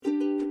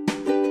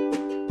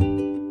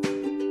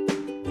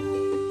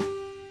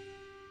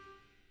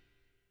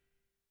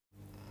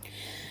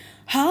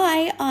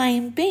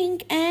I'm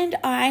Bink and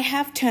I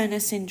have Turner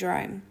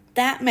syndrome.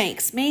 That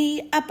makes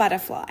me a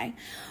butterfly.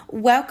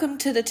 Welcome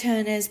to the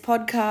Turners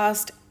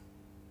podcast.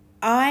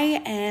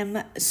 I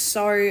am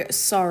so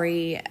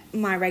sorry,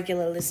 my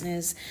regular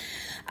listeners,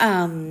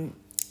 that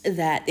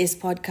this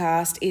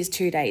podcast is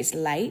 2 days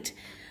late.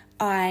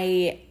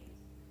 I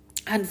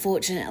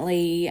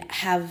unfortunately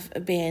have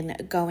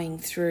been going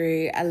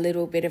through a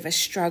little bit of a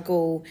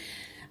struggle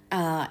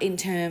in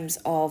terms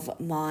of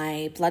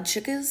my blood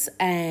sugars,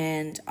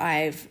 and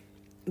I've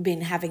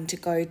been having to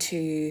go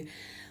to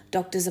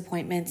doctor's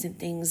appointments and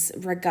things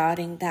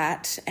regarding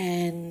that,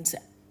 and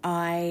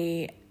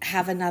I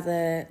have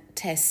another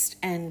test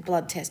and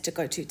blood test to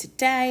go to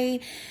today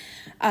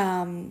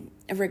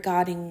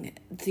regarding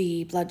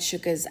the blood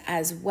sugars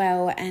as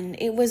well. And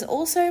it was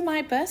also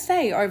my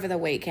birthday over the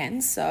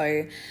weekend,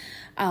 so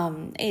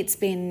it's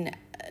been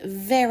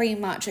very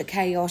much a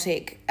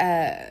chaotic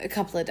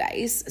couple of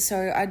days.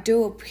 So I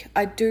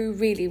do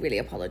really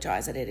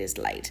apologize that it is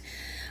late.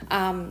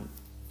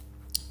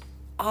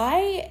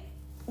 I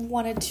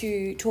wanted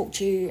to talk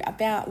to you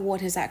about what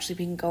has actually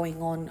been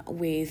going on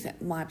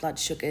with my blood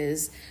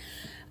sugars.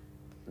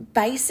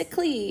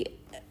 Basically,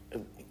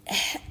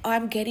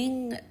 I'm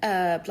getting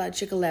blood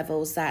sugar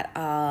levels that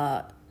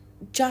are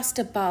just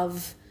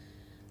above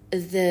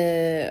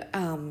the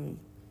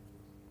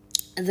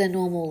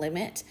normal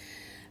limit,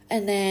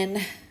 and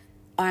then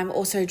I'm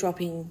also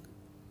dropping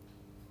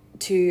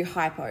to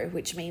hypo,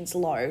 which means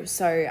low.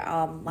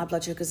 So my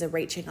blood sugars are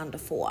reaching under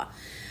 4.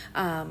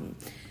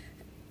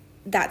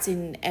 That's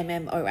in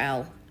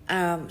mmol.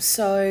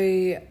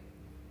 So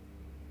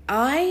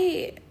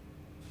I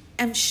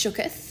am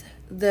shooketh.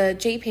 The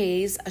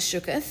GPs are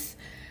shooketh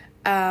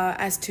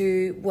as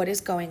to what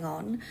is going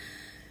on.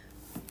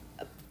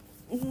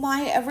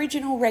 My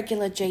original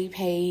regular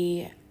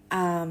GP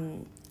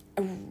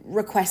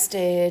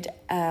requested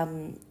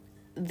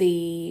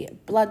the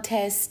blood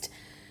test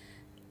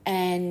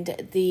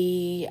and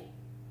the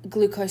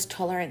glucose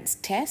tolerance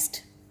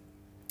test.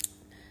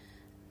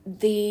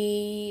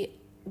 The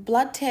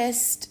blood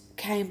test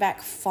came back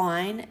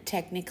fine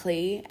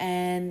technically,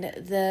 and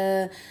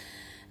the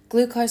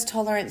glucose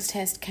tolerance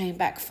test came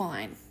back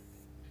fine.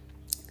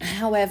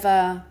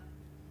 However,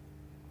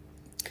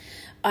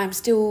 I'm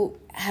still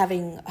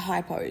having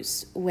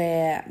hypos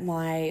where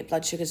my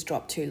blood sugars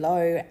drop too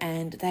low,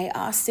 and they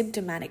are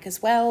symptomatic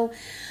as well.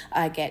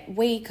 I get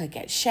weak, I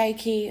get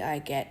shaky, I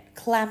get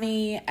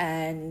clammy,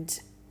 and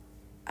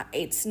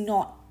it's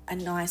not a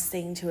nice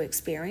thing to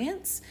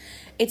experience.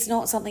 It's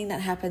not something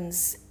that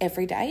happens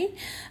every day,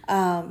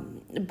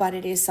 but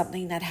it is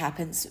something that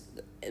happens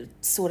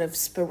sort of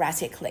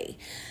sporadically.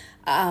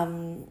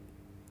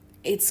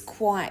 It's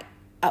quite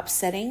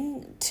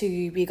upsetting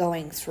to be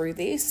going through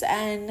this,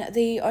 and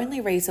the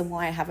only reason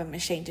why I have a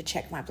machine to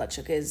check my blood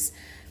sugars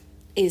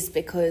is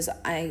because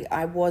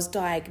I was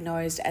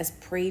diagnosed as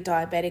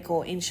pre-diabetic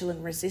or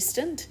insulin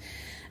resistant,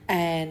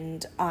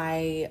 and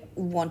I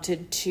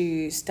wanted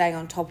to stay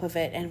on top of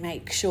it and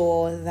make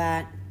sure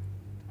that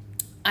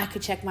I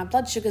could check my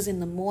blood sugars in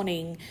the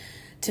morning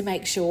to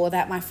make sure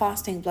that my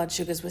fasting blood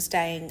sugars were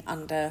staying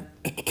under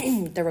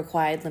the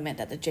required limit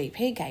that the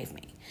GP gave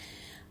me.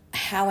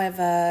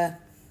 However,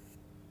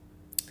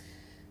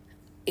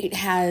 it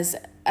has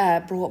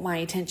brought my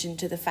attention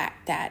to the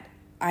fact that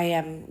I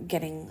am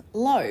getting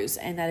lows,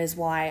 and that is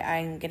why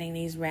I'm getting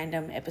these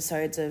random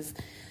episodes of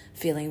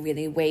feeling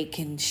really weak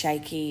and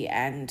shaky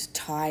and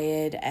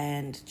tired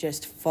and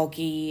just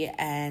foggy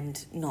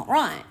and not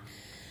right.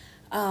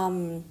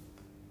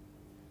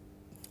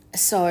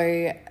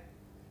 So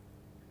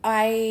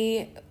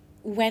I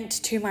went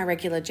to my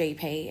regular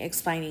GP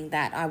explaining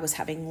that I was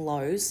having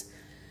lows,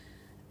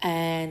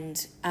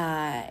 and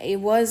it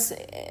was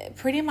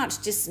pretty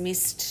much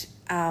dismissed,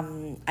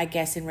 I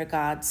guess, in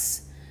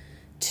regards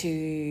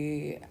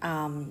to,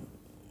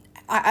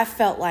 I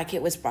felt like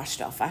it was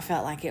brushed off. I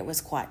felt like it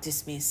was quite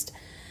dismissed,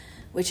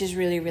 which is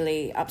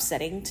really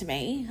upsetting to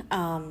me.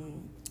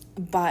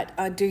 But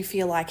I do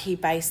feel like he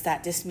based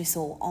that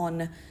dismissal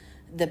on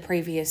the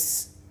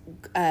previous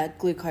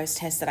glucose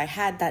test that I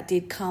had that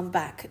did come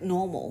back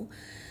normal.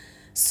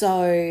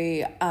 So,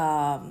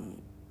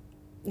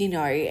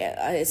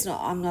 it's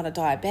not, I'm not a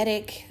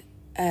diabetic.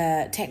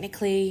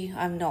 Technically,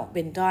 I've not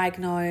been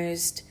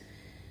diagnosed.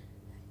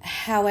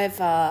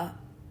 However,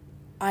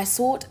 I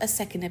sought a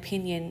second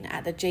opinion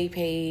at the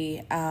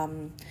GP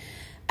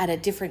at a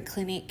different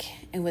clinic.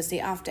 It was the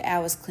after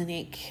hours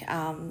clinic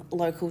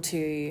local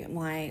to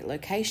my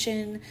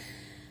location,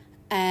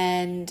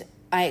 and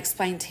I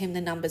explained to him the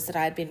numbers that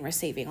I had been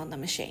receiving on the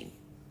machine.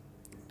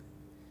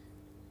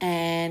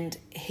 And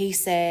he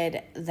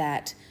said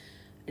that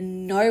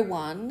no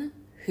one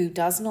who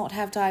does not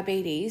have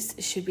diabetes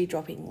should be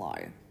dropping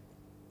low.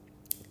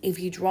 If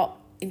you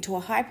drop into a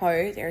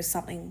hypo, there is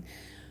something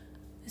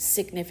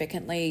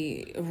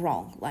significantly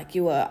wrong. Like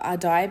you are a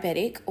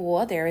diabetic,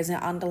 or there is an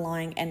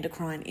underlying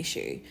endocrine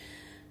issue.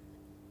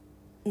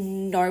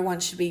 No one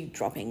should be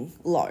dropping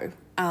low.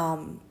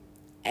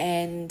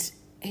 And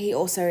he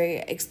also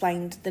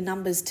explained the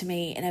numbers to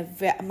me in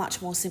a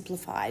much more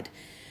simplified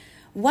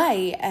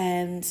weigh,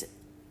 and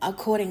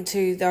according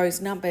to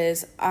those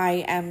numbers,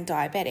 I am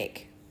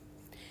diabetic,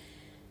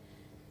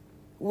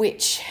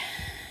 which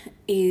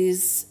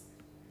is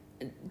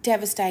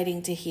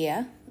devastating to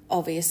hear,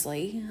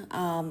 obviously.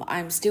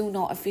 I'm still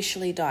not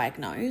officially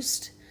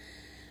diagnosed,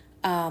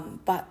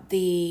 but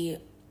the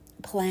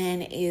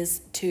plan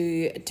is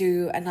to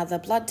do another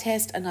blood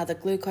test, another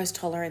glucose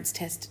tolerance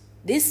test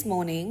this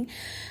morning.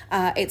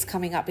 It's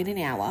coming up in an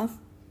hour.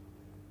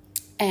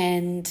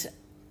 And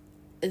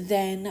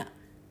then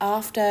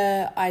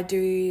after I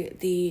do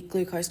the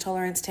glucose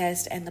tolerance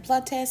test and the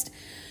blood test,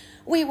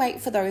 we wait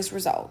for those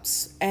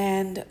results,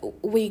 and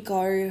we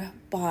go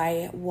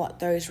by what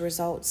those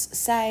results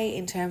say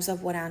in terms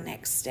of what our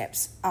next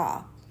steps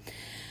are.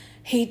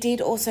 He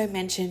did also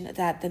mention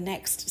that the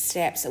next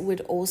steps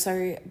would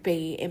also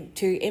be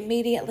to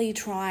immediately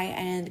try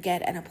and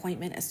get an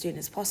appointment as soon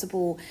as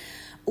possible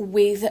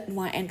with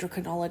my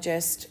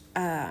endocrinologist.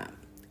 I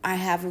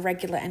have a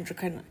regular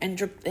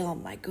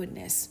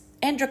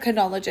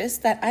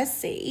endocrinologist that I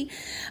see.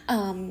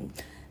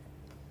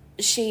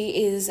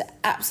 She is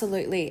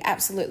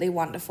absolutely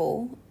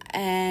wonderful,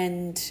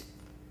 and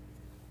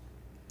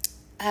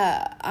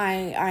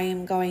I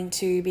am going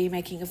to be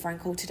making a phone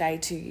call today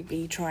to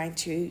be trying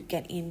to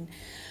get in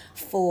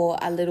for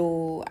a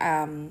little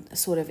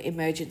sort of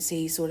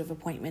emergency sort of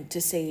appointment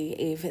to see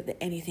if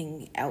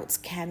anything else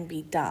can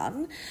be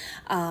done.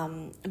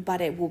 But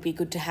it will be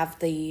good to have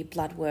the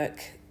blood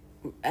work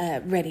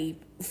ready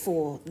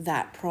for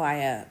that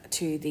prior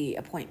to the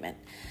appointment.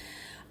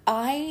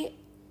 I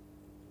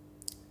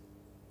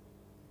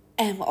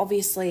am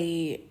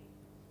obviously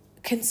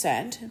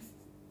concerned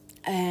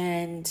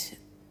and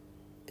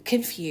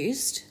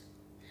confused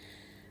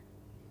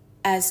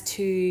as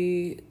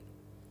to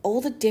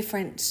all the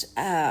different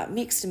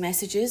mixed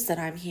messages that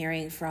I'm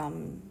hearing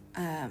from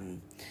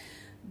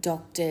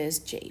doctors,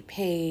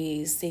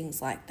 GPs,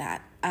 things like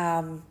that.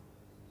 I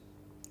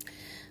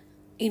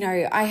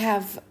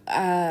have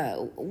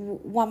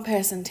one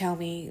person tell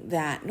me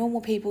that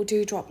normal people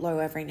do drop low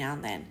every now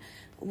and then.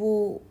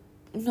 Well,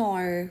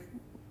 no,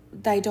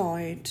 they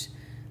don't,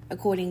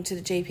 according to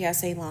the GP I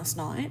seen last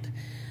night.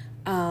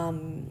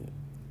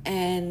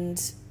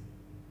 And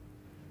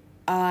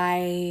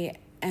I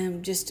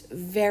am just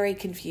very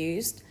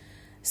confused.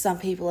 Some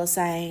people are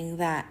saying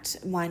that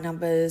my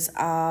numbers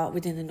are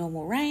within the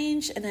normal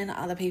range, and then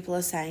other people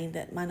are saying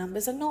that my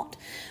numbers are not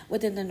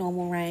within the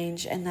normal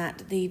range, and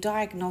that the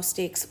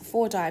diagnostics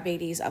for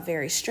diabetes are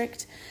very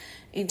strict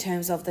in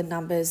terms of the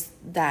numbers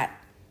that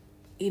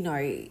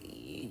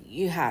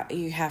you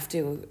have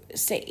to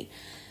see.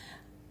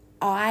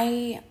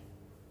 I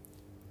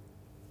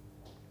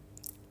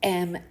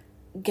am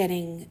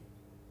getting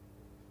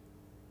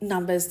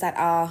numbers that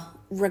are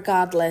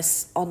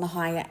regardless on the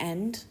higher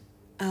end,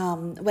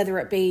 whether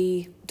it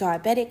be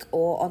diabetic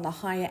or on the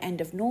higher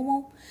end of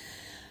normal.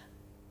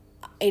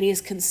 It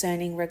is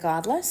concerning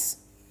regardless,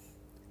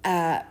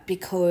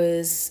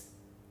 because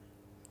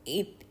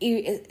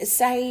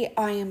say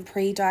I am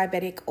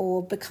pre-diabetic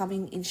or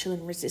becoming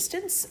insulin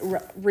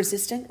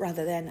resistant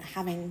rather than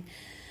having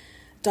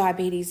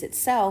diabetes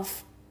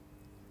itself.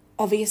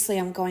 Obviously,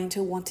 I'm going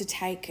to want to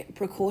take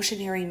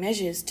precautionary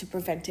measures to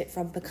prevent it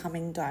from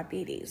becoming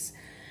diabetes.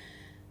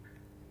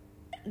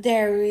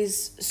 There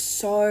is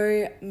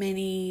so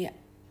many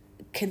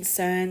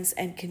concerns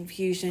and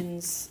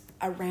confusions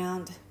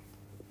around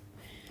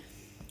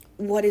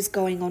what is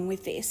going on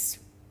with this.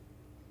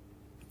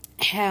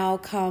 How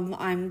come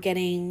I'm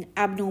getting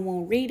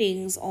abnormal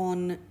readings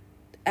on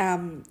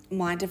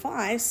my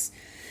device,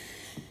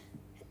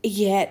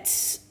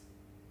 yet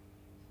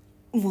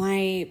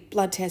my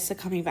blood tests are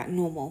coming back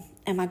normal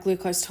and my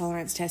glucose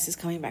tolerance test is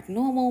coming back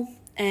normal,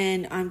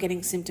 and I'm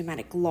getting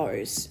symptomatic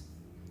lows?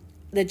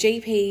 The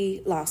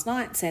GP last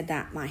night said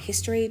that my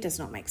history does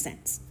not make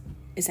sense,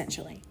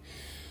 essentially.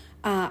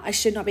 I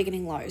should not be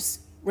getting lows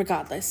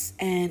regardless,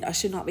 and I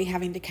should not be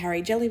having to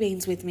carry jelly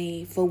beans with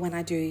me for when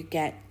I do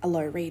get a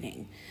low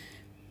reading.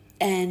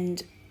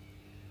 And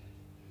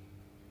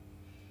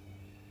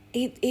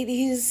it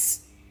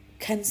is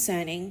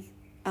concerning,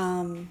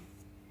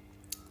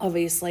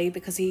 obviously,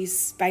 because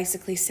he's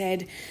basically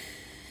said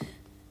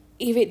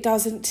if it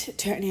doesn't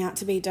turn out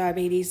to be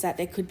diabetes, that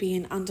there could be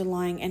an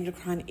underlying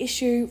endocrine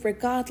issue.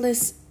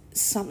 Regardless,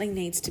 something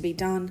needs to be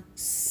done,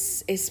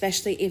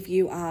 especially if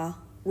you are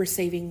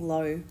receiving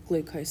low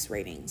glucose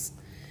readings.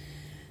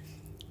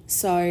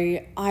 So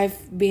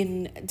I've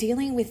been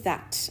dealing with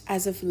that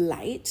as of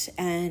late,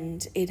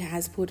 and it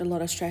has put a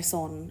lot of stress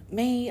on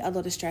me, a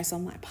lot of stress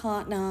on my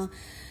partner.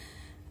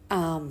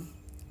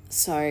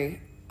 So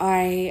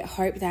I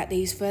hope that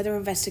these further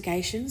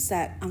investigations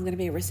that I'm going to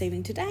be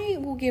receiving today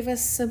will give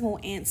us some more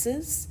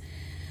answers.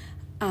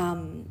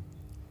 And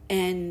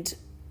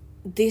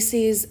this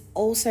is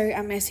also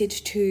a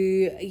message to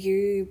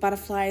you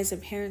butterflies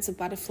and parents of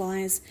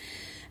butterflies.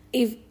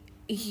 If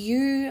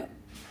you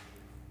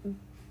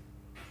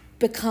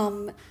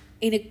become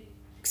in a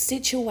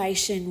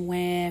situation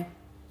where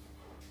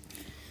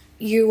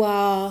you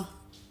are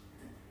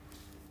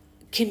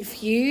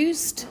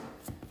confused,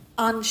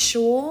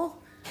 unsure,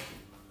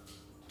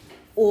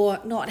 or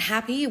not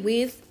happy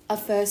with a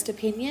first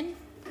opinion,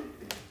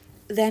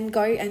 then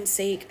go and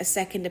seek a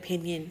second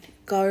opinion.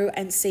 Go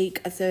and seek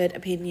a third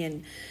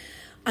opinion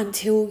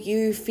until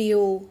you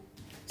feel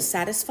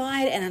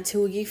satisfied and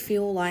until you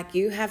feel like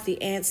you have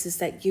the answers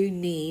that you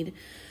need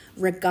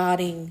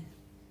regarding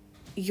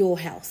your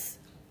health.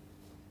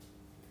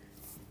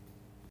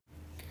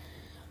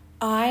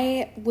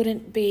 I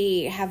wouldn't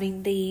be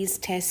having these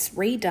tests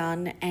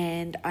redone,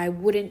 and I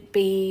wouldn't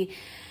be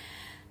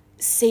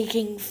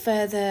seeking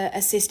further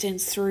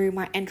assistance through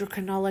my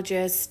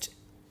endocrinologist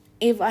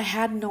if I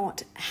had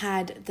not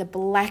had the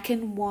black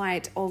and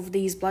white of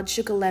these blood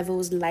sugar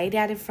levels laid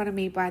out in front of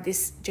me by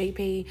this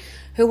GP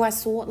who I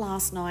saw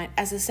last night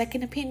as a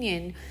second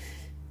opinion.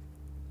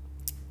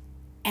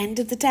 End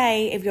of the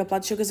day, if your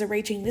blood sugars are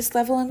reaching this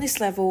level and this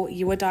level,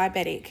 you are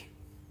diabetic.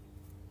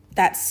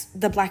 That's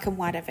the black and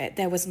white of it.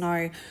 There was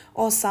no,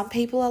 some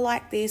people are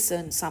like this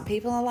and some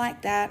people are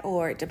like that,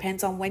 or it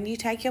depends on when you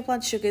take your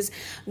blood sugars.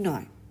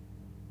 No.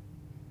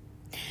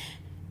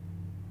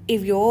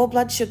 If your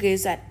blood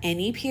sugars at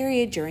any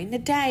period during the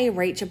day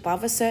reach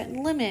above a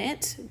certain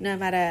limit, no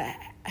matter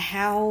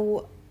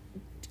how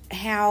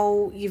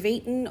you've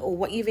eaten or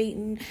what you've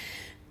eaten,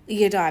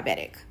 you're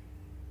diabetic.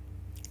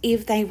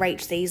 If they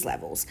reach these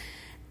levels,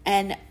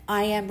 and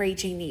I am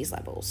reaching these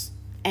levels,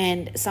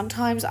 and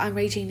sometimes I'm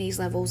reaching these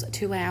levels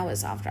 2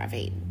 hours after I've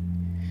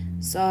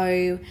eaten.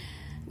 So,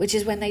 which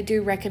is when they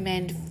do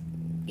recommend,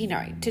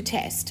 to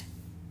test.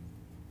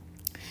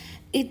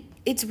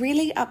 It's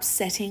really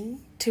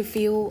upsetting to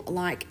feel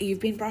like you've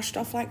been brushed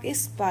off like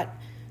this, but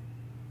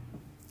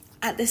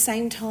at the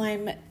same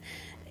time,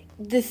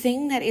 the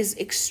thing that is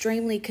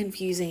extremely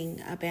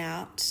confusing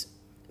about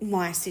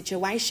my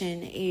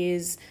situation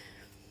is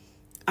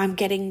I'm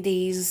getting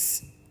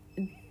these,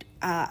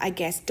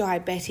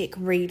 diabetic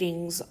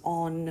readings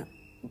on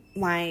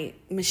my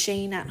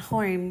machine at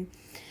home,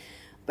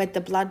 but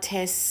the blood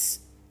tests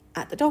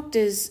at the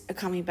doctors are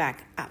coming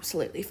back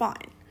absolutely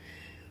fine.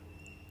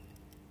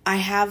 I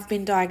have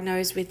been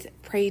diagnosed with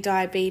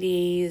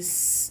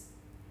pre-diabetes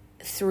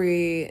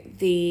through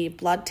the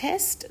blood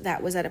test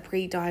that was at a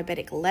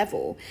pre-diabetic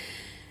level,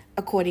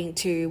 according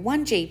to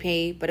one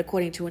GP, but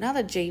according to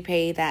another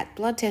GP, that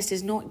blood test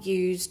is not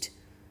used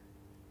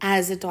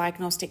as a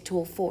diagnostic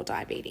tool for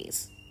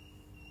diabetes.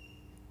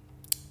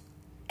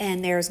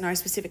 And there is no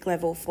specific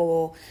level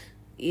for,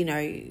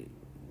 if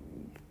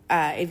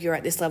you're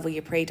at this level,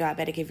 you're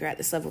pre-diabetic. If you're at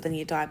this level, then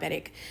you're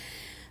diabetic.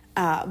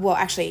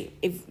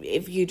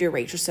 If you do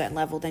reach a certain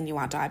level, then you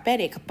are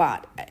diabetic,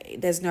 but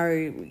there's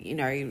no,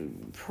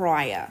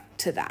 prior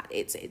to that.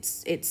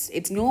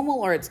 It's normal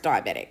or it's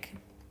diabetic.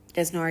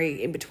 There's no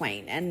in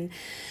between. And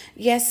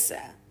yes,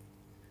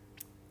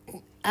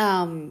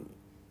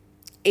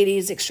 it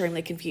is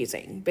extremely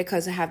confusing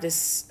because I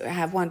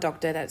have one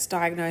doctor that's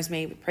diagnosed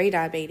me with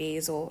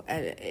pre-diabetes or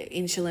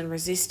insulin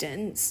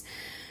resistance,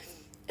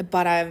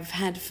 but I've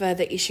had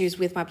further issues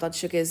with my blood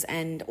sugars,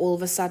 and all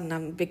of a sudden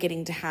I'm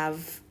beginning to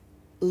have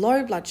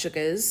low blood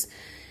sugars,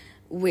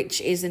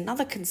 which is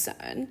another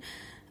concern.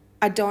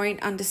 I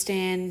don't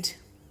understand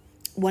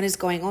what is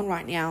going on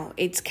right now.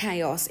 It's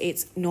chaos.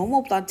 It's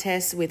normal blood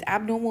tests with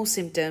abnormal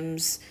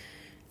symptoms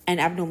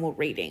and abnormal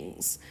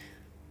readings.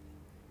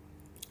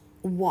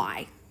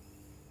 Why?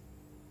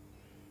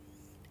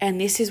 And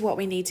this is what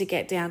we need to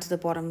get down to the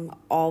bottom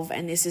of,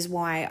 and this is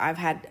why I've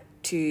had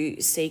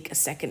to seek a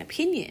second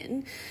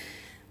opinion.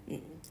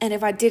 And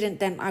if I didn't,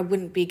 then I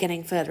wouldn't be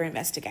getting further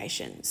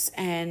investigations.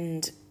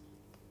 And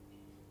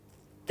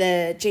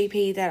the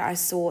GP that I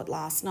saw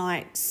last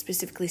night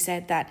specifically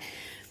said that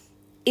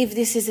if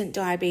this isn't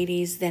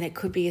diabetes, then it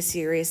could be a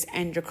serious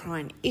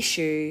endocrine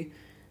issue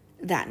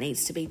that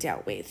needs to be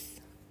dealt with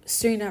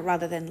sooner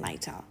rather than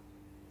later.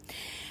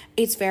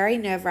 It's very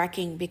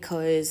nerve-wracking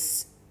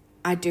because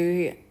I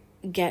do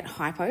get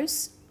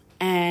hypos,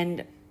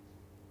 and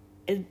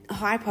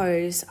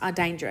hypos are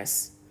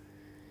dangerous.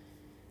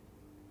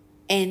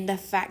 And the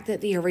fact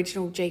that the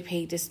original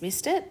GP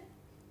dismissed it,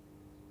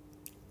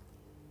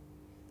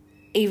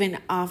 even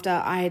after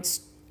I had,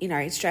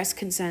 stressed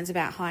concerns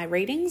about high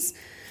readings,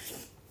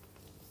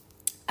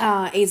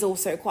 is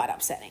also quite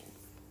upsetting.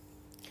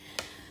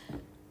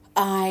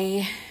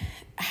 I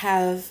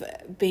have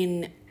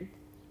been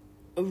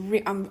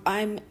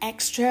I'm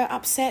extra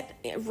upset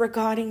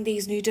regarding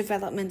these new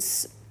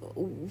developments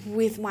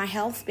with my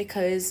health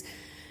because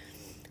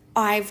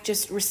I've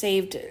just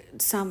received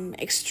some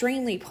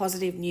extremely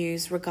positive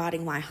news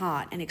regarding my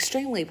heart and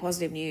extremely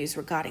positive news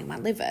regarding my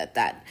liver,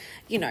 that,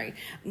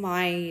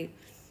 my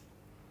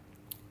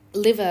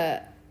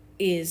liver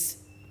is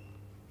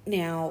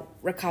now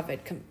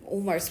recovered,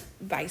 almost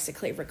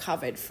basically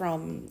recovered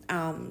from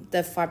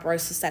the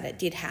fibrosis that it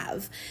did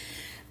have,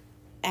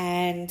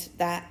 and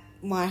that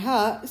my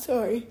heart,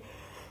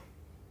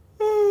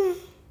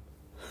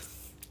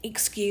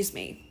 excuse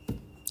me,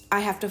 I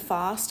have to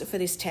fast for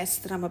this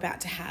test that I'm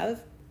about to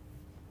have.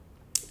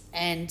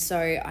 And so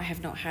I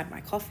have not had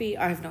my coffee.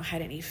 I have not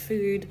had any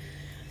food.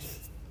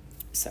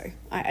 So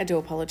I do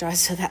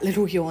apologize for that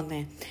little yawn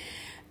there.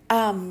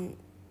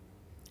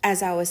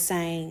 As I was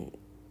saying,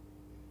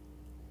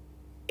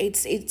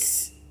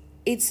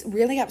 it's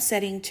really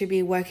upsetting to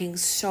be working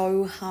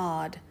so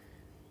hard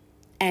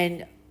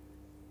and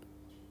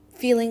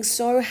feeling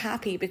so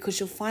happy because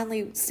you're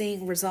finally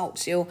seeing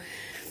results.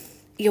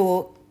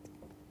 Your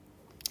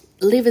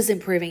liver's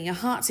improving, your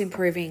heart's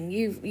improving,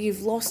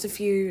 you've lost a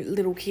few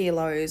little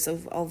kilos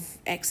of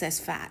excess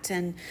fat,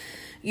 and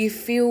you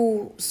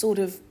feel sort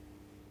of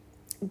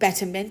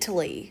better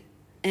mentally,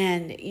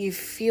 and you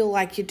feel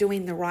like you're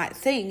doing the right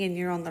thing and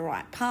you're on the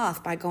right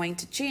path by going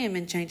to gym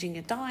and changing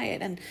your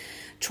diet and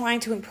trying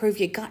to improve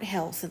your gut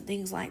health and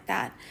things like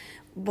that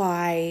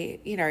by,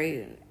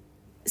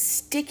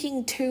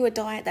 sticking to a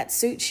diet that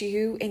suits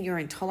you and your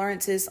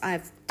intolerances.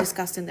 I've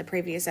discussed in the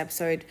previous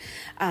episode,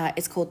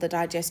 it's called The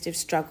Digestive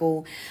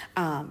Struggle,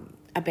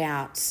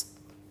 about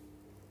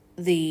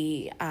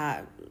the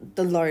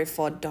low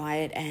FOD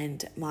diet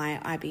and my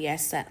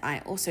IBS that I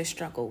also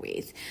struggle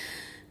with.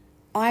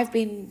 I've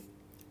been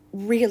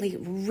really,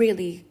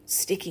 really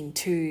sticking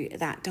to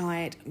that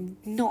diet,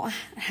 not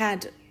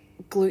had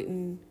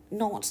gluten,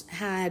 not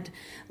had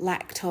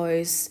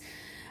lactose.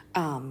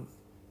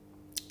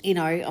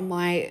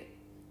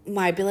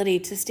 My ability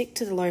to stick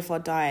to the low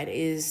FOD diet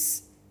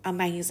is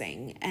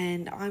amazing,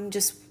 and I'm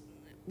just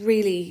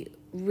really,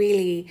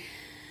 really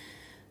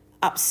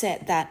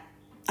upset that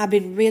I've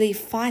been really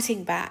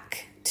fighting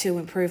back to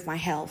improve my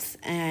health,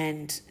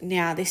 and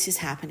now this is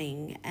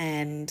happening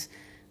and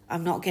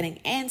I'm not getting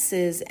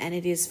answers, and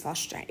it is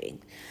frustrating.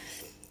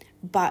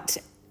 But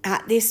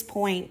at this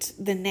point,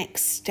 the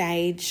next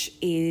stage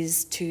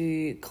is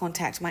to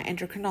contact my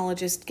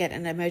endocrinologist, get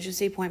an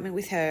emergency appointment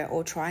with her,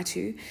 or try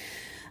to,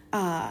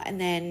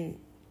 and then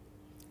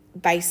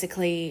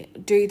basically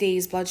do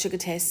these blood sugar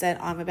tests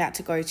that I'm about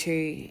to go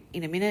to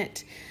in a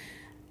minute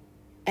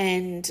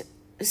and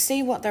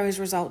see what those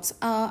results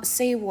are,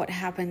 see what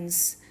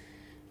happens,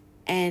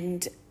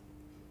 and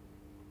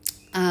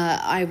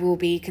I will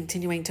be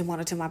continuing to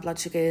monitor my blood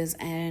sugars,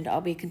 and I'll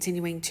be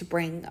continuing to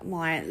bring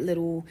my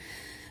little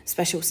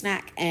special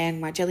snack and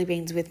my jelly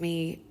beans with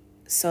me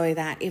so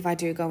that if I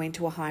do go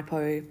into a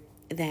hypo,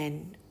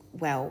 then,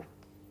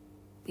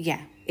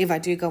 if I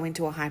do go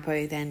into a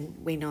hypo, then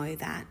we know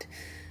that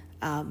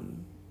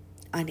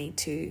I need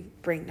to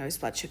bring those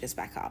blood sugars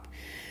back up.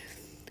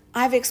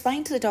 I've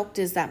explained to the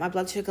doctors that my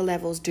blood sugar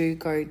levels do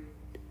go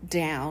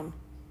down,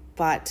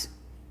 but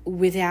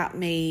without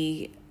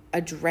me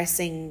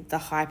addressing the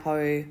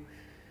hypo,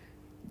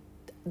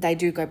 they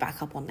do go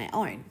back up on their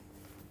own.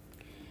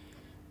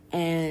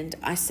 And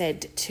I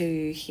said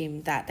to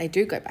him that they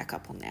do go back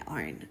up on their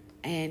own.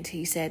 And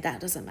he said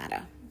that doesn't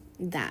matter.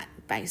 That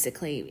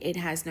basically it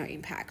has no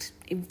impact.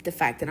 The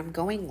fact that I'm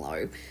going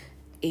low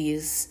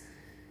is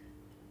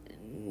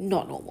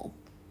not normal.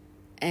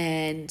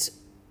 And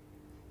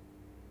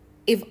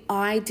if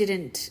I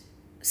didn't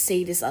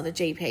see this other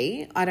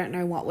GP, I don't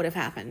know what would have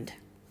happened.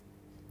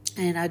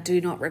 And I do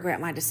not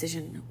regret my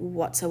decision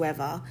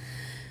whatsoever.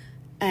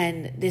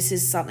 And this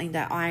is something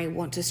that I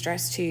want to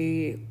stress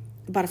to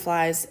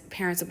butterflies,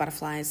 parents of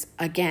butterflies.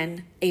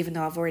 Again, even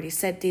though I've already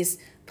said this,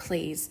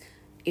 please,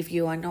 if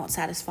you are not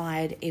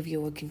satisfied, if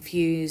you are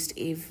confused,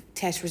 if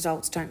test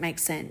results don't make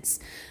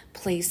sense,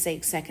 please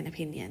seek second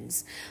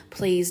opinions.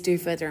 Please do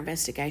further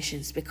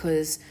investigations,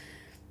 because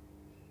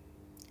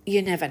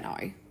you never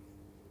know.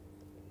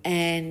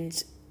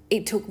 And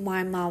it took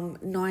my mum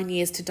 9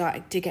 years to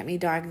get me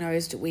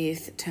diagnosed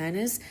with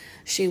Turner's.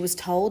 She was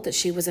told that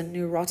she was a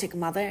neurotic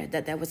mother,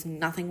 that there was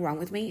nothing wrong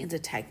with me, and to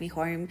take me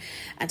home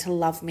and to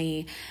love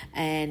me.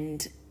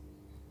 And,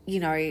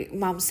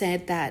 mum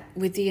said that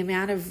with the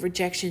amount of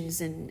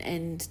rejections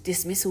and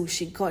dismissals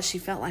she got, she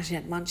felt like she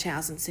had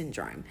Munchausen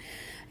syndrome,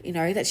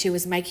 that she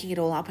was making it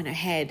all up in her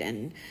head.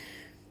 And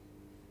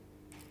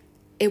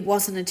it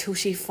wasn't until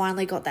she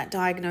finally got that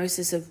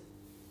diagnosis of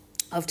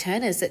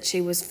Turner's that she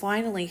was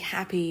finally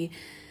happy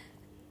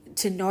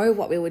to know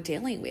what we were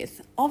dealing with.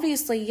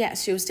 Obviously,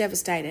 yes, she was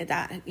devastated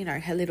that,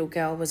 her little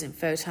girl was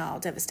infertile,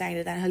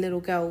 devastated that her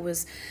little girl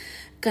was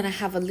going to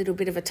have a little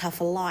bit of a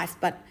tougher life,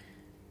 but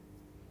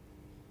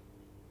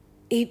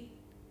it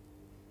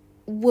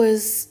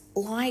was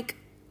like,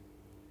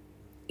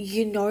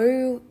 you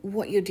know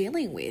what you're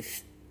dealing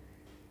with.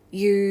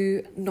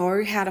 You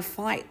know how to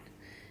fight.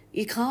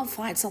 You can't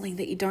fight something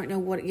that you don't know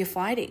what you're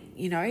fighting,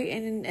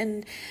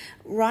 and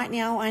right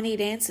now I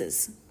need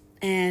answers,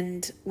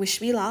 and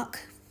wish me luck.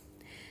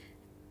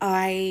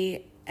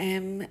 I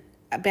am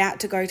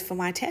about to go for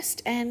my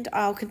test, and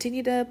I'll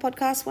continue the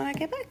podcast when I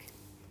get back.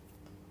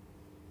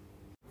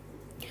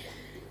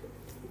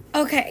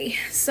 Okay,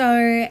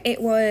 so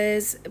it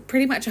was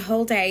pretty much a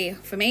whole day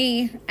for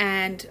me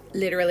and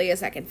literally a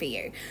second for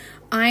you.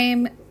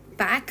 I'm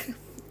back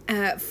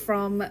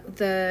from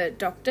the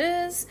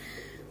doctors.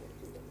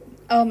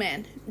 Oh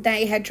man,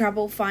 they had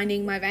trouble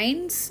finding my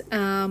veins.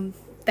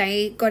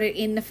 They got it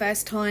in the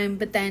first time,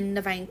 but then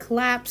the vein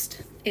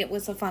collapsed. It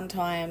was a fun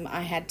time.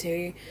 I had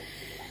to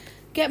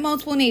get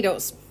multiple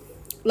needles.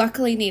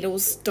 Luckily,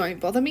 needles don't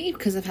bother me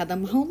because I've had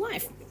them my whole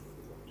life.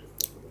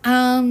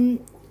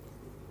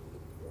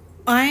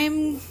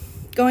 I'm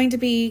going to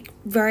be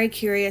very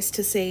curious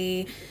to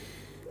see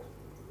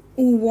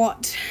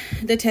what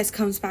the test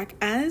comes back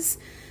as.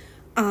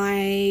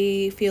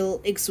 I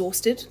feel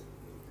exhausted.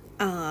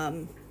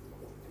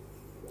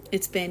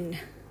 It's been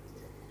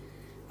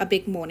a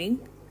big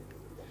morning.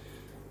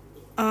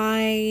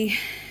 I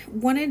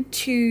wanted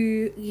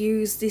to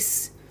use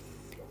this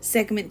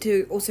segment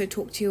to also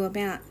talk to you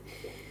about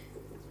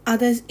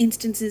other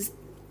instances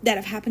that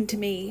have happened to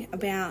me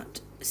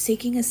about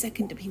seeking a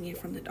second opinion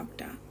from the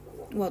doctor.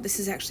 Well, this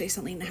is actually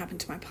something that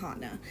happened to my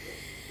partner.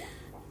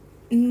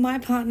 My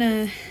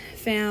partner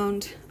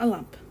found a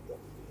lump,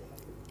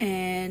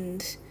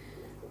 and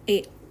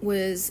it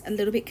was a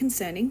little bit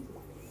concerning.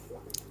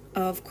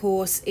 Of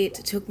course, it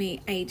took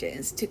me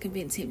ages to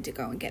convince him to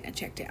go and get it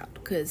checked out,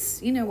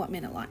 because you know what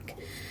men are like.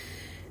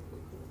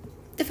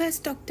 The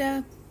first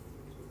doctor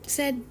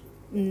said,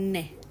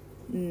 nah,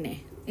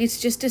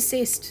 it's just a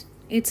cyst.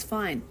 It's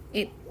fine.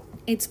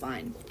 It's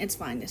fine.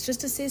 It's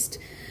just a cyst.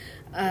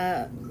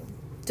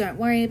 Don't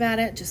worry about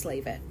it. Just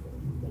leave it.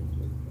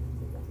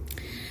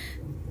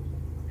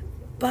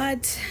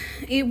 But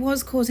it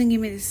was causing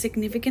him a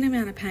significant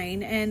amount of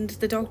pain, and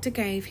the doctor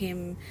gave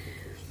him,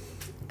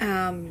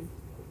 a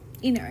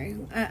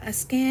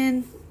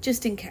scan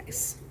just in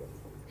case.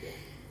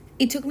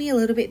 It took me a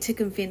little bit to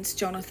convince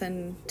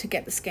Jonathan to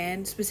get the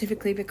scan,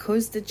 specifically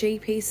because the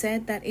GP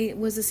said that it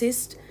was a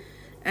cyst,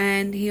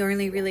 and he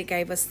only really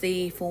gave us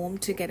the form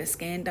to get a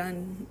scan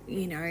done,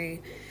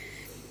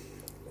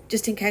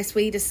 just in case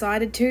we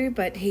decided to,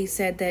 but he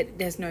said that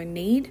there's no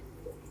need.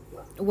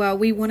 Well,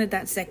 we wanted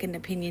that second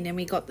opinion, and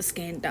we got the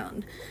scan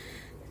done.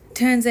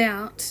 Turns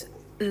out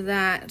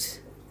that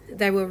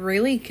they were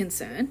really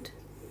concerned.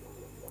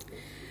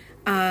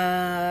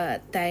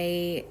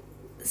 They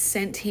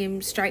sent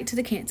him straight to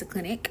the cancer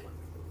clinic,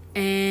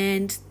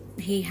 and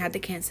he had the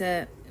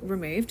cancer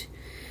removed.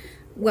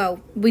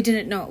 Well, we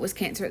didn't know it was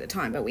cancer at the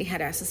time, but we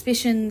had our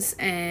suspicions,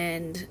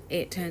 and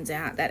it turns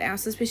out that our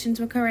suspicions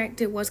were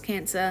correct. It was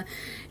cancer.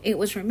 It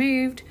was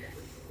removed.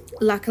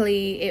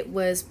 Luckily, it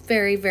was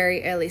very,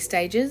 very early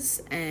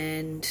stages,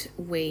 and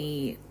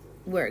we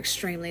were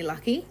extremely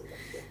lucky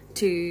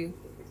to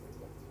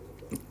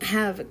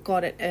have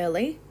got it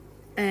early,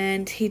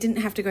 and he didn't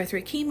have to go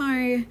through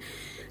chemo.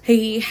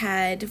 He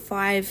had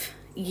 5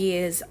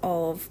 years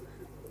of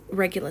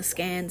regular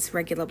scans,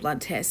 regular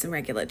blood tests, and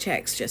regular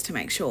checks just to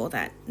make sure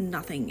that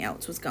nothing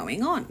else was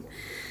going on,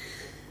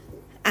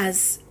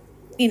 as,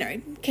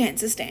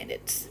 cancer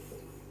standards.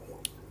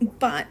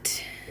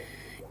 But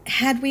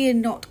had we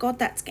not got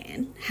that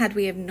scan, had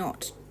we have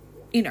not,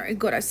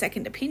 got a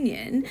second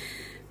opinion,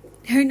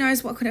 who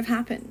knows what could have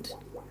happened.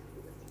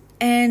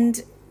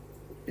 And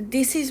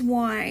this is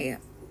why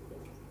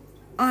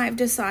I've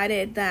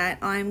decided that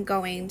I'm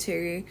going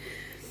to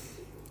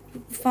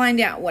find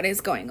out what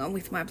is going on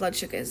with my blood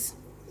sugars,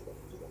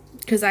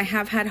 because I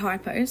have had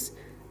hypos,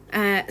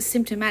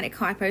 symptomatic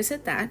hypos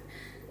at that,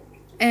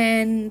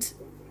 and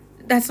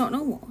that's not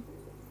normal,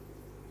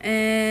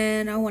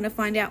 and I want to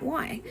find out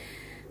why.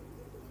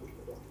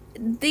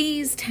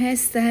 These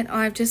tests that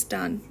I've just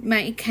done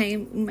may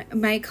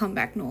come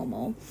back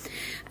normal,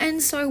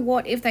 and so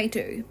what if they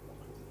do?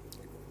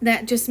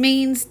 That just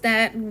means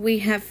that we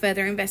have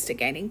further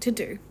investigating to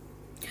do,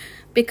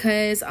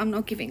 because I'm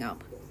not giving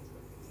up.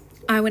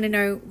 I want to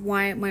know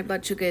why my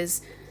blood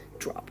sugars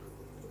drop.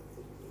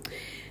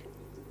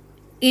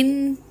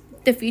 In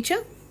the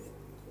future,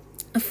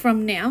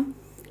 from now,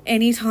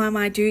 anytime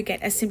I do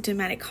get a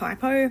symptomatic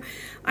hypo,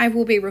 I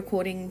will be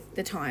recording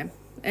the time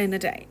and the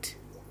date.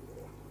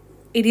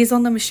 It is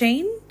on the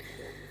machine,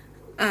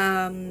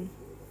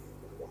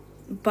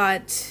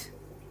 but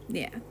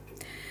yeah,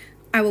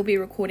 I will be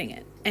recording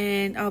it,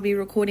 and I'll be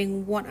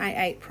recording what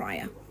I ate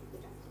prior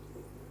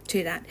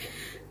to that.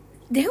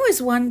 There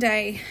was one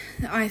day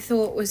I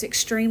thought was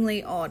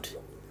extremely odd.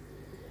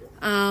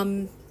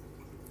 I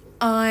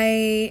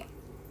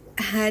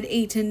had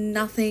eaten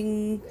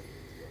nothing.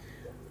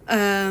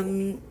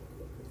 I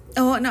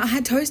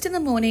had toast in the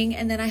morning,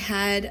 and then I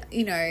had,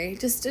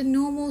 just a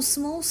normal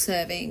small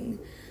serving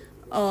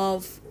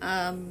of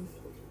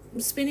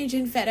spinach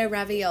and feta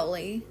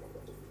ravioli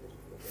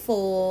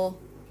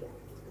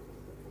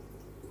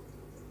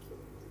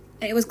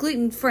it was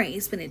gluten-free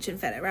spinach and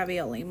feta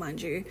ravioli,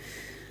 mind you,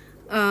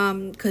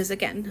 because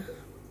again,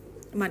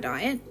 my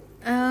diet,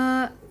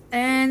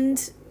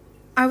 and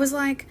I was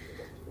like,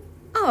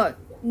 I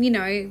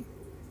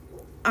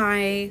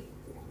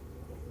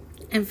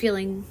am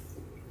feeling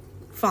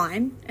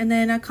fine, and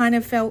then I kind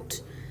of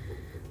felt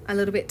a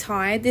little bit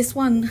tired. This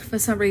one, for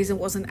some reason,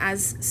 wasn't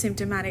as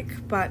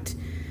symptomatic, but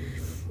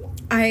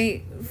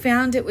I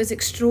found it was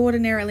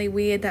extraordinarily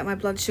weird that my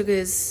blood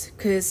sugars,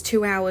 because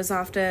 2 hours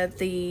after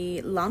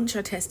the lunch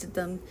I tested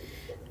them,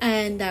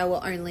 and they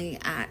were only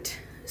at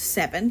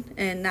 7,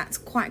 and that's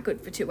quite good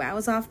for 2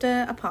 hours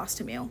after a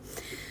pasta meal.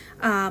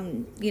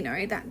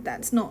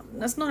 That's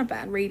not a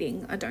bad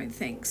reading, I don't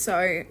think.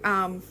 So,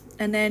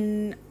 and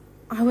then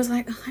I was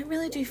like, I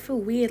really do feel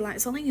weird,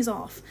 like something is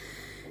off,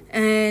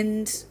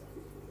 and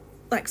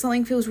like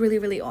something feels really,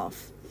 really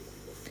off.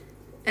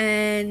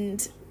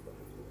 And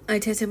I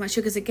tested my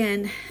sugars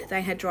again.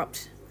 They had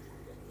dropped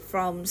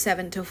from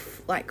 7 to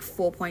like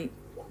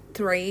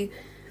 4.3.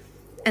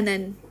 And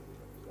then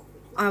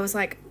I was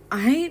like,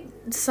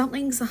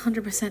 something's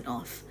 100%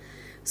 off.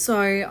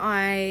 So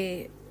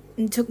I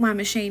took my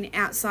machine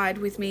outside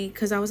with me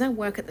because I was at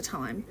work at the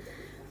time.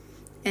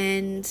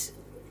 And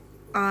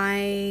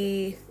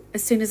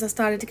as soon as I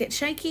started to get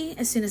shaky,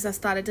 as soon as I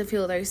started to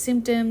feel those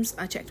symptoms,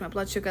 I checked my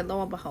blood sugar,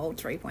 lo and behold,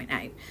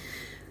 3.8.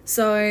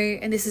 So,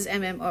 and this is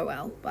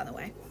MMOL, by the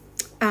way.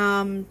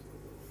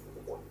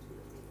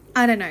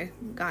 I don't know,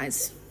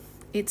 guys.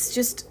 It's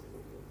just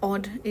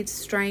odd. It's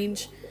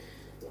strange.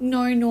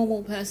 No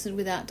normal person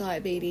without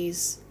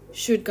diabetes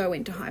should go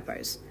into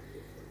hypos.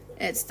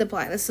 That's the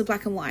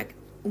black and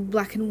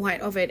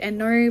white of it. And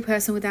no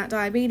person without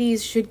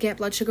diabetes should get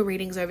blood sugar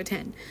readings over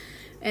 10.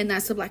 And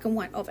that's the black and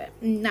white of it.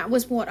 And that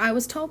was what I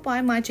was told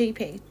by my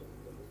GP.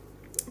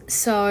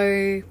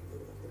 So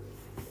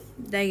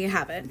there you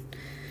have it.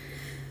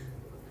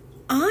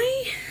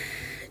 I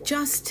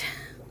just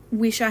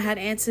wish I had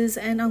answers,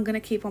 and I'm going to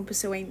keep on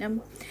pursuing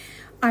them.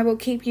 I will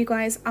keep you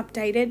guys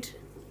updated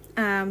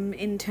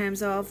in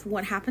terms of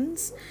what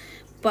happens.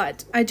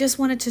 But I just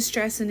wanted to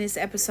stress in this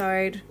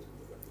episode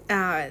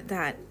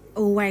that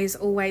always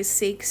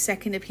seek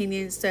second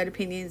opinions, third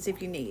opinions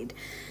if you need.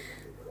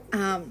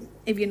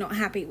 If you're not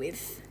happy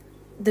with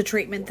the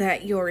treatment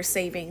that you're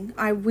receiving.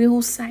 I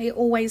will say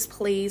always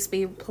please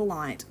be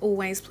polite.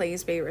 Always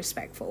please be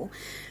respectful.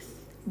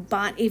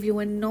 But if you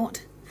are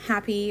not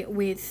happy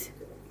with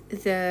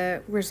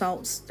the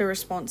results, the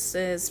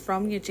responses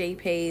from your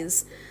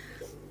GPs,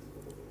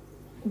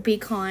 be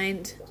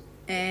kind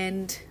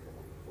and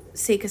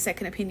seek a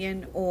second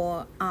opinion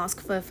or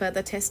ask for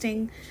further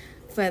testing,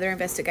 further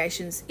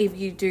investigations if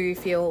you do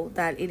feel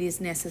that it is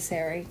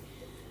necessary.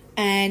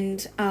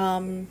 And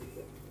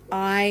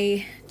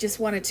I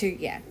just wanted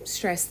to,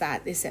 stress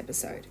that this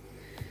episode.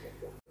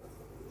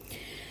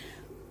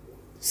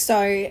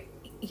 So,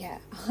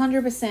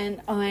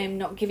 100% I'm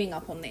not giving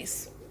up on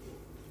this.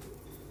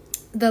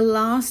 The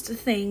last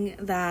thing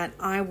that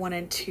I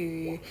wanted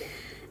to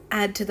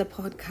add to the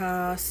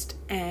podcast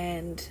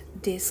and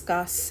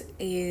discuss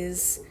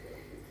is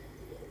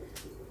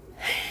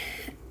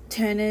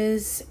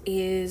Turner's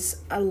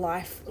is a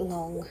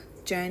lifelong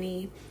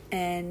journey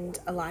and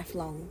a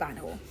lifelong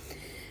battle.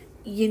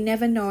 You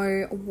never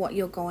know what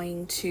you're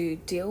going to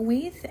deal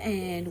with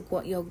and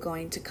what you're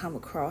going to come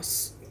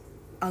across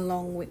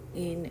along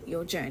in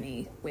your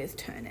journey with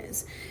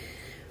Turner's.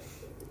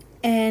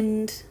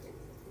 And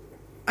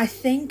I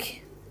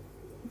think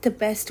the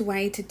best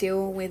way to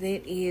deal with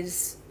it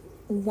is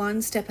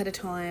one step at a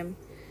time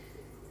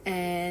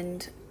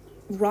and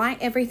write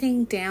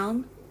everything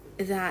down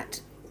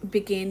that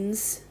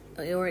begins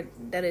or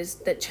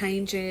that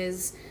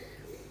changes.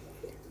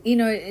 You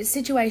know,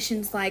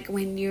 situations like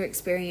when you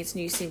experience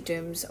new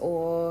symptoms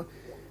or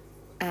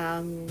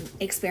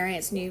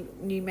experience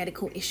new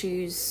medical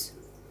issues,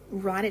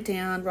 write it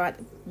down, write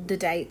the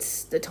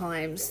dates, the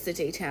times, the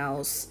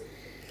details.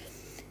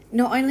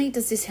 Not only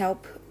does this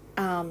help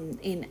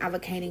in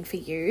advocating for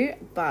you,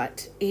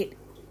 but it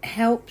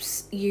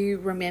helps you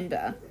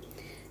remember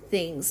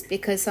things,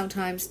 because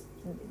sometimes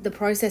the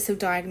process of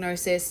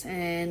diagnosis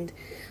and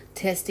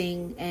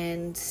testing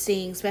and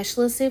seeing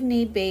specialists if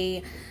need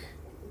be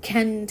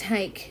can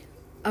take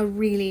a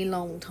really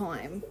long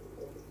time.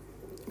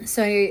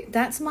 So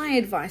that's my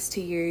advice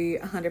to you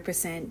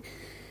 100%.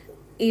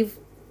 If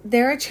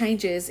there are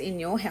changes in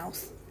your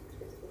health,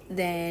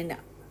 then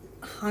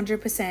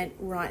 100%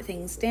 write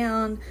things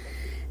down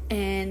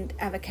and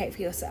advocate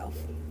for yourself.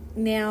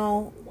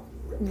 Now,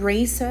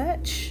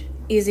 research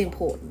is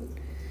important.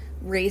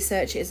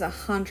 Research is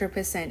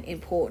 100%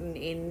 important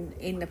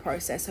in the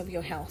process of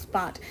your health,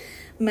 but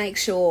make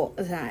sure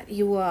that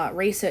you are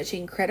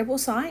researching credible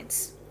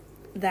sites,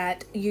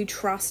 that you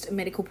trust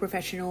medical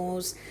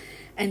professionals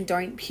and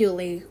don't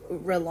purely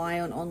rely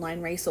on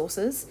online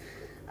resources.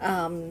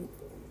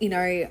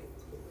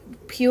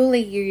 Purely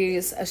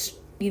use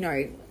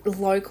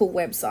local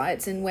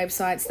websites and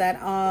websites that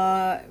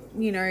are,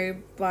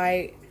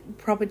 by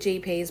proper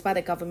GPs, by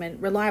the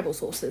government, reliable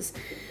sources,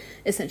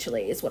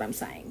 essentially, is what I'm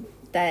saying.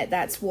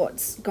 That's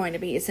what's going to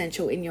be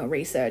essential in your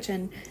research.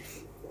 And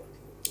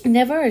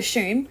never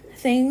assume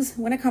things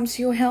when it comes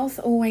to your health.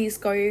 Always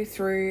go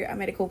through a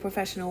medical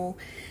professional.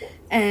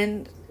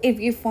 And if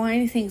you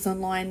find things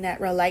online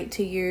that relate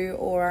to you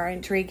or are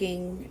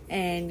intriguing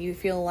and you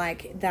feel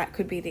like that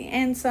could be the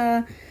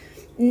answer,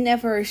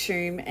 never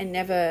assume and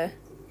never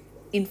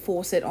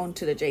enforce it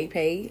onto the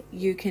GP.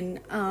 You can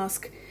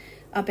ask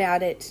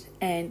about it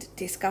and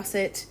discuss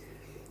it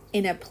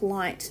in a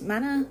polite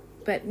manner,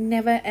 but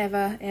never,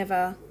 ever,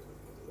 ever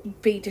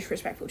be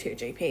disrespectful to your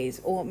GPs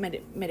or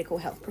medical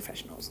health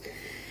professionals.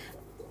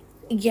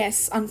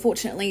 Yes,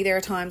 unfortunately, there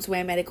are times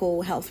where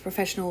medical health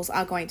professionals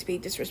are going to be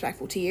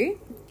disrespectful to you.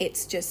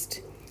 It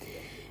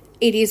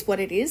is what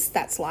it is.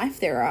 That's life.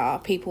 There are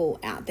people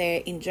out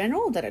there in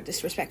general that are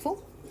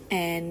disrespectful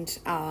and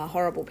are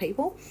horrible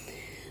people.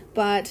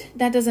 But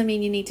that doesn't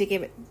mean you need to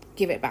give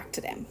it back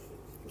to them.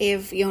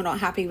 If you're not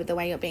happy with the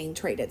way you're being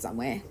treated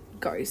somewhere,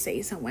 go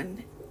see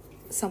someone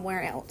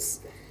somewhere else.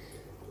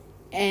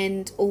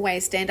 and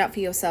always stand up for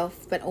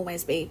yourself, but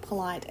always be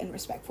polite and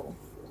respectful.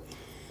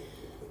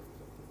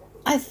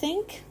 I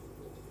think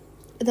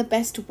the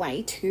best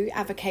way to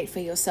advocate for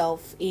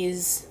yourself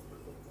is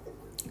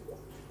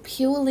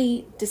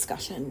purely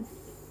discussion.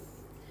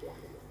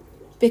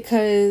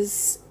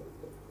 Because,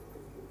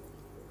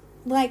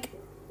 like,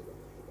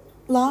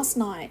 last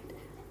night,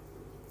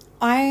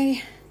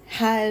 I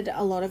had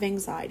a lot of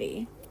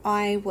anxiety.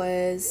 I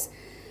was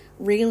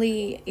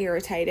really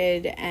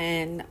irritated,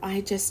 and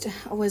I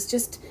was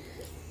just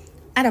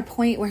at a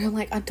point where I'm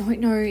like, I don't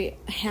know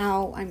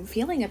how I'm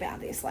feeling about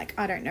this. Like,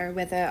 I don't know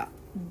whether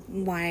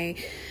my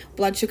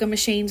blood sugar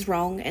machine's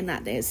wrong and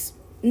that there's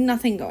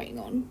nothing going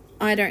on.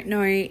 I don't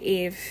know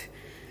if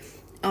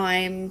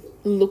I'm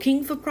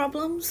looking for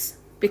problems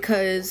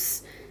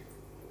because,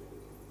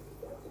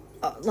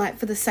 like,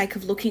 for the sake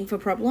of looking for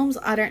problems.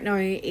 I don't know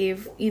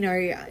if,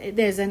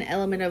 there's an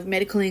element of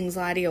medical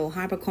anxiety or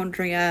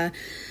hypochondria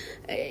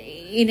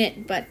in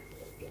it, but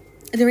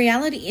the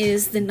reality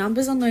is the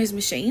numbers on those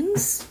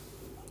machines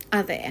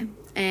are there,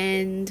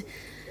 and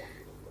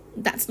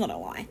that's not a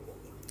lie.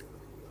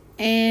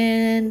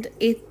 And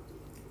it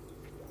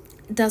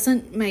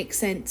doesn't make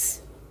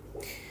sense.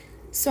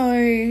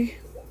 So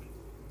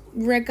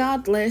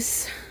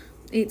regardless,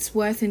 it's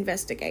worth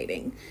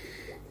investigating.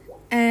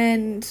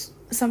 And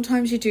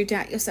sometimes you do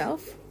doubt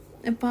yourself,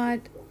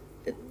 but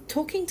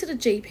talking to the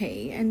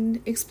GP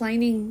and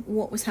explaining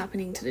what was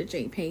happening to the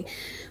GP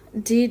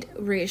did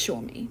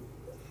reassure me.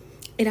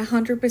 It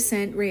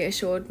 100%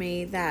 reassured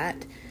me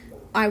that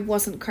I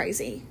wasn't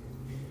crazy,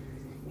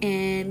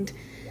 and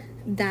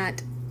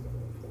that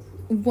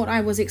what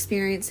I was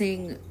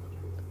experiencing,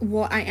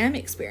 what I am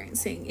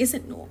experiencing,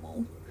 isn't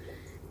normal.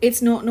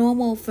 It's not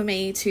normal for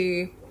me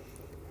to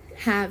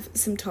have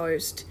some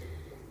toast,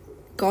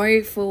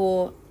 go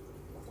for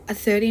a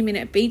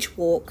 30-minute beach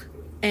walk,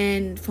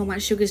 and for my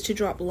sugars to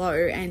drop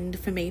low, and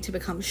for me to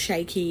become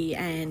shaky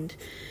and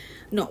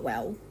not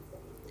well,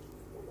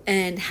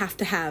 and have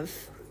to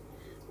have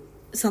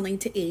something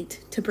to eat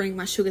to bring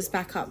my sugars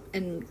back up,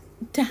 and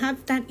to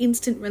have that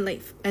instant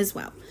relief as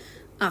well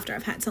after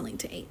I've had something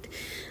to eat,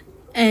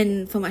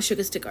 and for my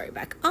sugars to go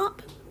back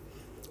up,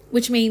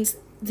 which means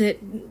that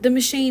the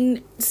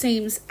machine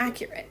seems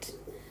accurate.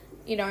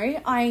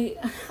 I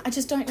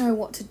just don't know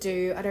what to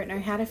do. I don't know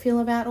how to feel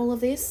about all of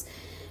this.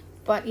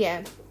 But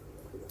yeah,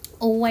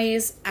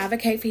 always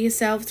advocate for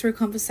yourself through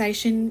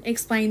conversation.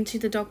 Explain to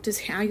the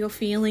doctors how you're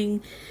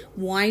feeling,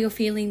 why you're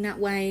feeling that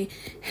way.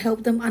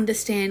 Help them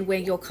understand where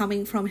you're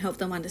coming from. Help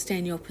them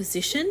understand your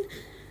position.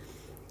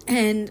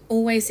 And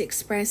always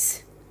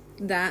express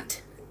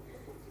that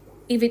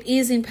if it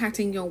is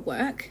impacting your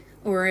work,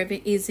 or if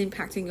it is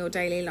impacting your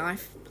daily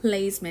life,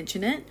 please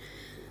mention it,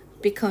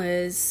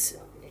 because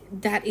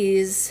that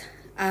is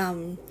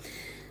an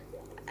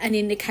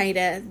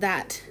indicator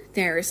that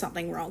there is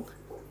something wrong,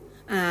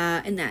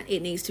 and that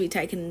it needs to be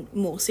taken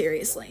more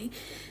seriously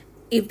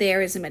if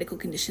there is a medical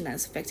condition that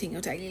is affecting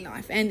your daily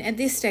life. And at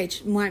this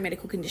stage, my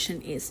medical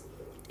condition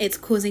it's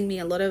causing me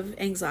a lot of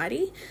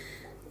anxiety,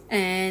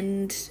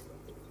 and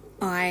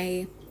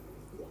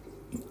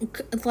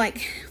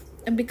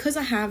because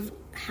I have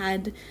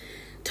had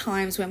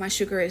times where my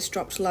sugar has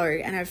dropped low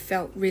and I've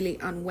felt really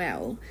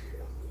unwell,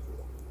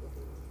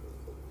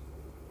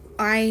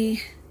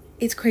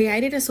 it's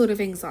created a sort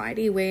of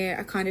anxiety where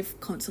I kind of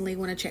constantly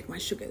want to check my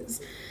sugars,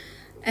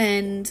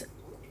 and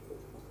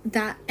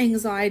that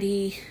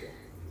anxiety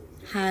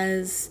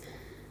has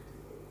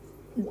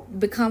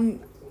become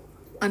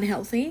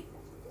unhealthy.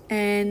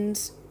 And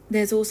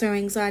there's also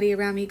anxiety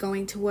around me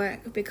going to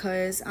work,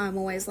 because I'm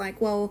always like,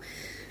 well,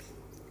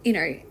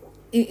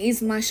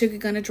 is my sugar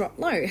going to drop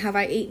low? Have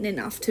I eaten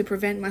enough to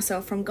prevent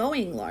myself from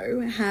going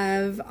low?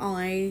 Have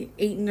I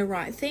eaten the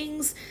right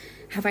things?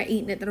 Have I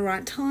eaten at the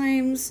right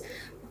times?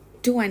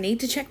 Do I need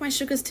to check my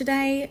sugars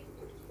today?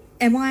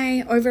 Am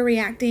I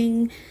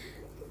overreacting?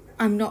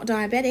 I'm not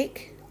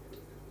diabetic.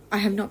 I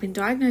have not been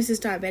diagnosed as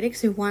diabetic,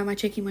 so why am I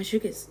checking my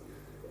sugars?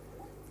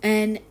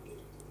 And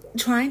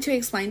trying to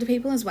explain to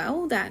people as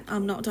well that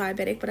I'm not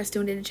diabetic, but I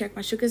still need to check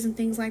my sugars and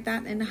things like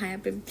that. And I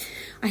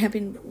have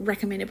been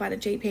recommended by the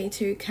GP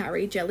to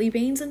carry jelly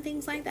beans and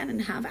things like that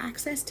and have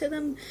access to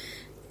them.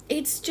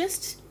 It's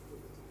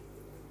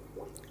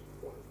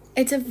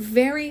a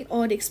very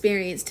odd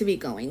experience to be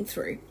going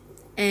through.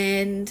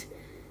 And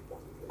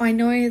I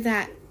know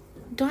that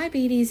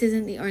diabetes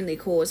isn't the only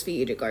cause for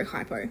you to go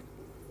hypo,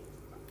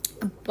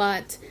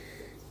 but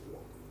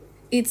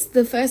it's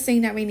the first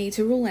thing that we need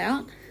to rule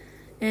out.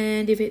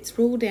 And if it's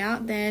ruled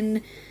out,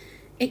 then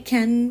it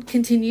can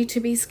continue to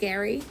be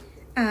scary,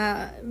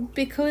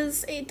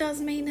 because it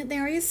does mean that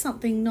there is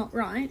something not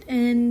right.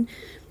 And,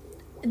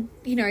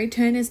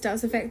 Turner's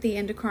does affect the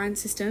endocrine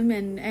system,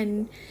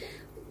 and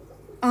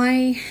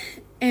I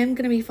am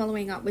going to be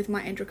following up with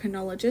my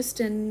endocrinologist,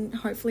 and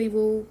hopefully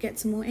we'll get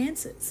some more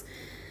answers.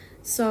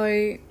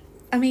 So,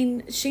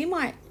 she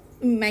might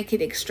make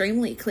it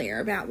extremely clear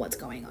about what's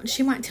going on.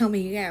 She might tell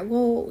me, yeah,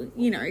 well,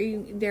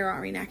 there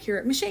are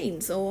inaccurate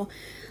machines, or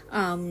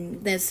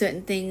there's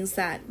certain things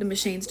that the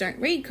machines don't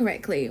read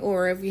correctly,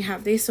 or if you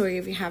have this or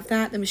if you have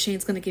that, the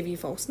machine's going to give you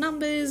false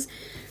numbers.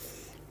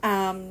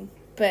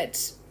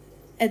 But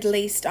at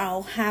least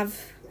I'll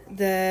have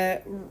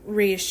the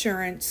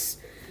reassurance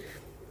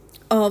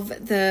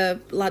of the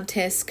blood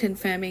test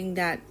confirming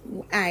that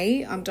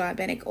A, I'm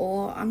diabetic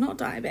or I'm not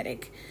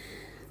diabetic.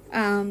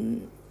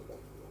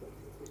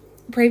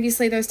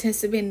 Previously those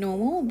tests have been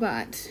normal,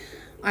 but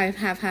I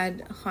have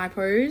had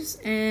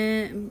hypos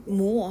and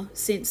more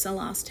since the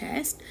last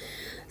test.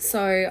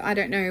 So I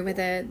don't know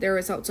whether the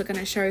results are going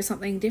to show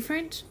something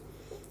different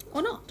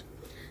or not.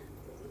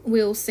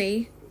 We'll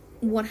see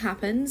what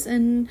happens,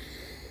 and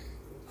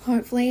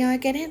hopefully I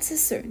get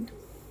answers soon.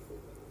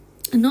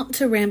 Not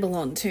to ramble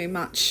on too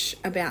much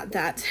about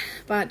that,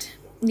 but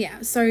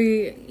yeah, so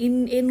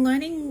in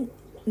learning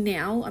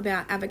now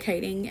about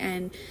advocating,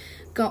 and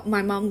got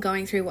my mum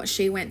going through what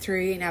she went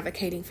through in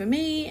advocating for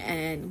me,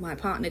 and my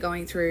partner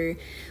going through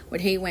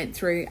what he went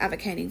through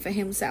advocating for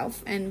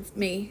himself, and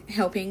me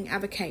helping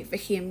advocate for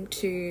him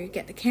to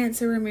get the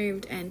cancer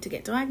removed and to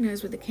get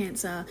diagnosed with the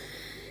cancer,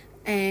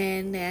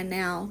 and then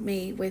now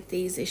me with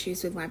these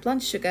issues with my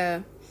blood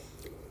sugar,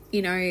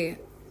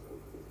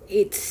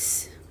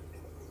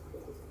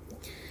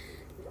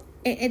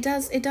 it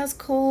does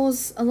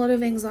cause a lot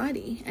of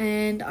anxiety.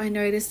 And I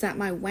noticed that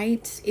my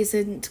weight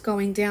isn't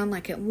going down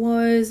like it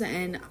was,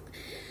 and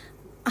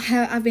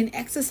I've been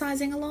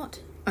exercising a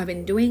lot. I've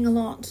been doing a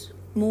lot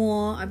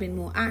more. I've been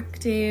more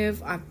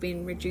active. I've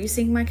been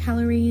reducing my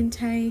calorie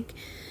intake,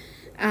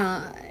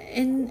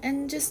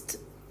 and just,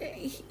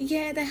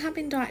 yeah, there have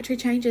been dietary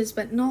changes,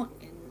 but not.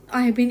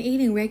 I have been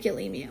eating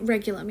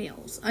regular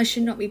meals. I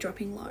should not be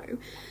dropping low.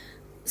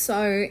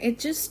 So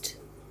it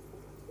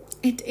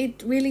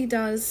really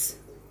does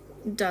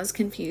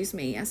confuse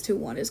me as to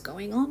what is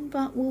going on,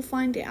 but we'll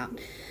find out.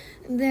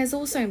 There's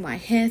also my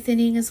hair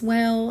thinning as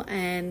well,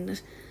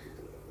 and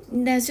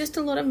there's just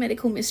a lot of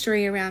medical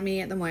mystery around me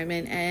at the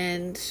moment,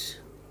 and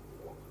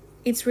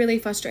it's really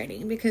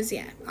frustrating because,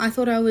 yeah, I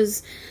thought I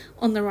was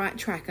on the right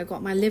track. I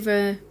got my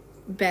liver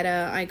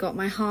better, I got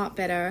my heart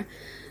better,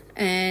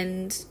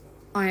 and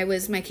I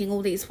was making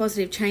all these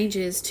positive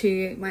changes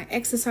to my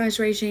exercise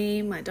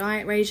regime, my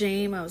diet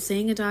regime. I was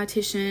seeing a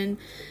dietitian,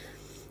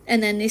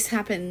 and then this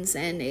happens,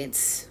 and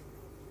it's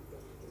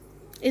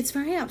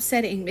very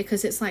upsetting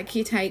because it's like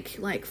you take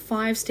like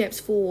 5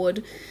 steps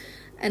forward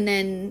and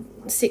then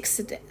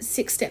six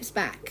steps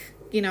back,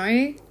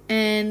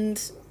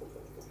 and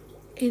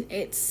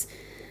it's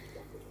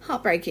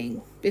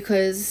heartbreaking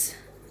because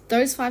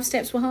those 5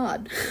 steps were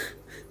hard.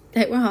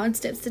 They were hard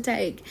steps to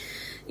take,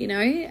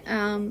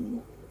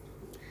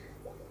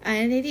 and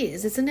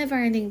it's a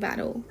never-ending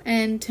battle.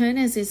 And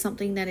Turner's is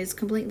something that is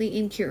completely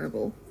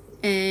incurable,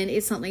 and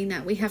it's something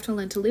that we have to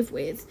learn to live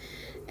with,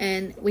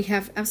 and we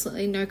have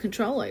absolutely no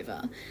control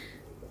over.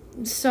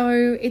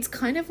 So it's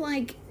kind of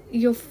like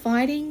you're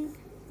fighting,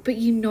 but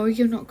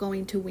you're not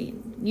going to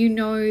win. You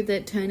know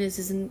that Turner's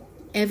isn't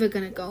ever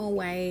going to go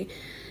away,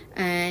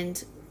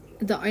 and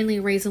the only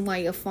reason why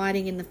you're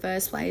fighting in the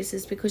first place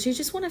is because you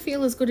just want to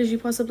feel as good as you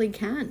possibly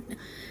can.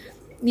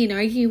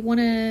 You want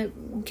to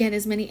get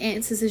as many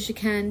answers as you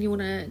can. You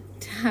want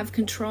to have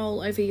control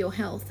over your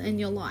health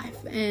and your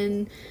life.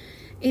 And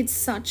it's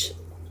such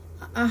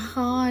a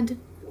hard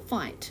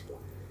fight.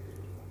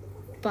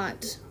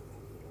 But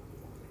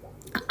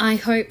I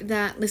hope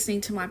that listening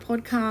to my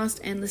podcast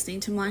and listening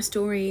to my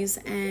stories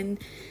and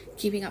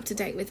keeping up to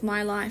date with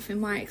my life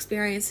and my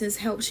experiences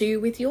helps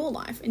you with your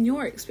life and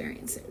your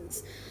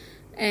experiences.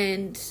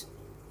 And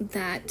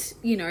that,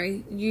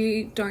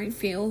 you don't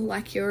feel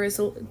like you're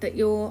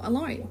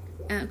alone,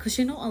 because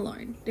you're not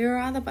alone. There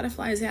are other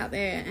butterflies out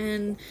there,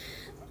 and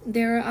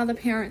there are other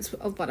parents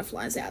of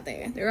butterflies out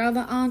there. There are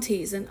other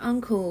aunties and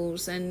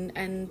uncles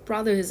and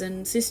brothers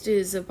and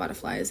sisters of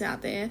butterflies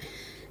out there,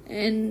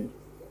 and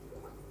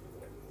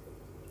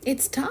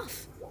it's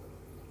tough,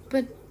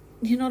 but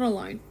you're not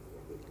alone.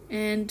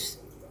 And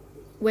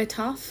we're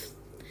tough,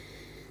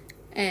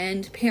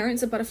 and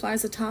parents of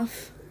butterflies are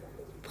tough.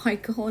 My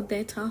God,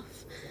 they're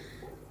tough.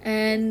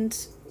 And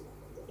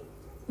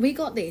we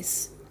got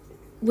this.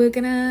 We're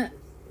going to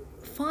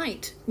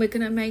fight. We're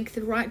going to make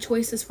the right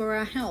choices for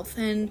our health,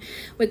 and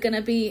we're going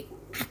to be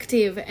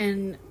active,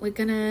 and we're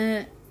going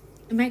to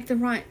make the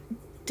right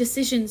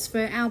decisions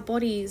for our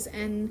bodies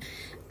and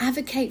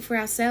advocate for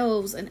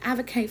ourselves and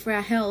advocate for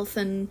our health,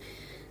 and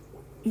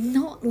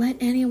not let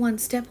anyone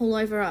step all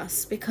over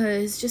us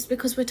just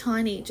because we're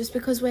tiny, just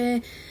because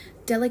we're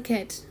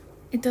delicate,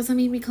 it doesn't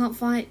mean we can't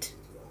fight.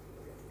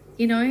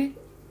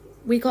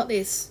 We got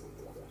this.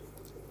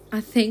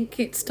 I think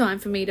it's time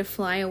for me to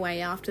fly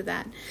away after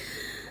that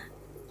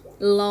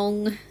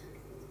long,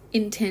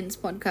 intense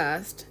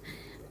podcast.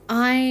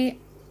 I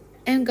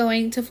am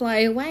going to fly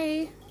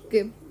away.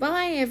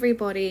 Goodbye,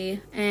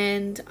 everybody.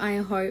 And I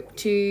hope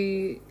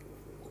to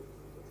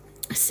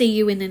see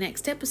you in the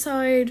next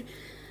episode.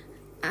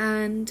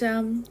 And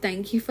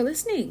thank you for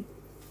listening.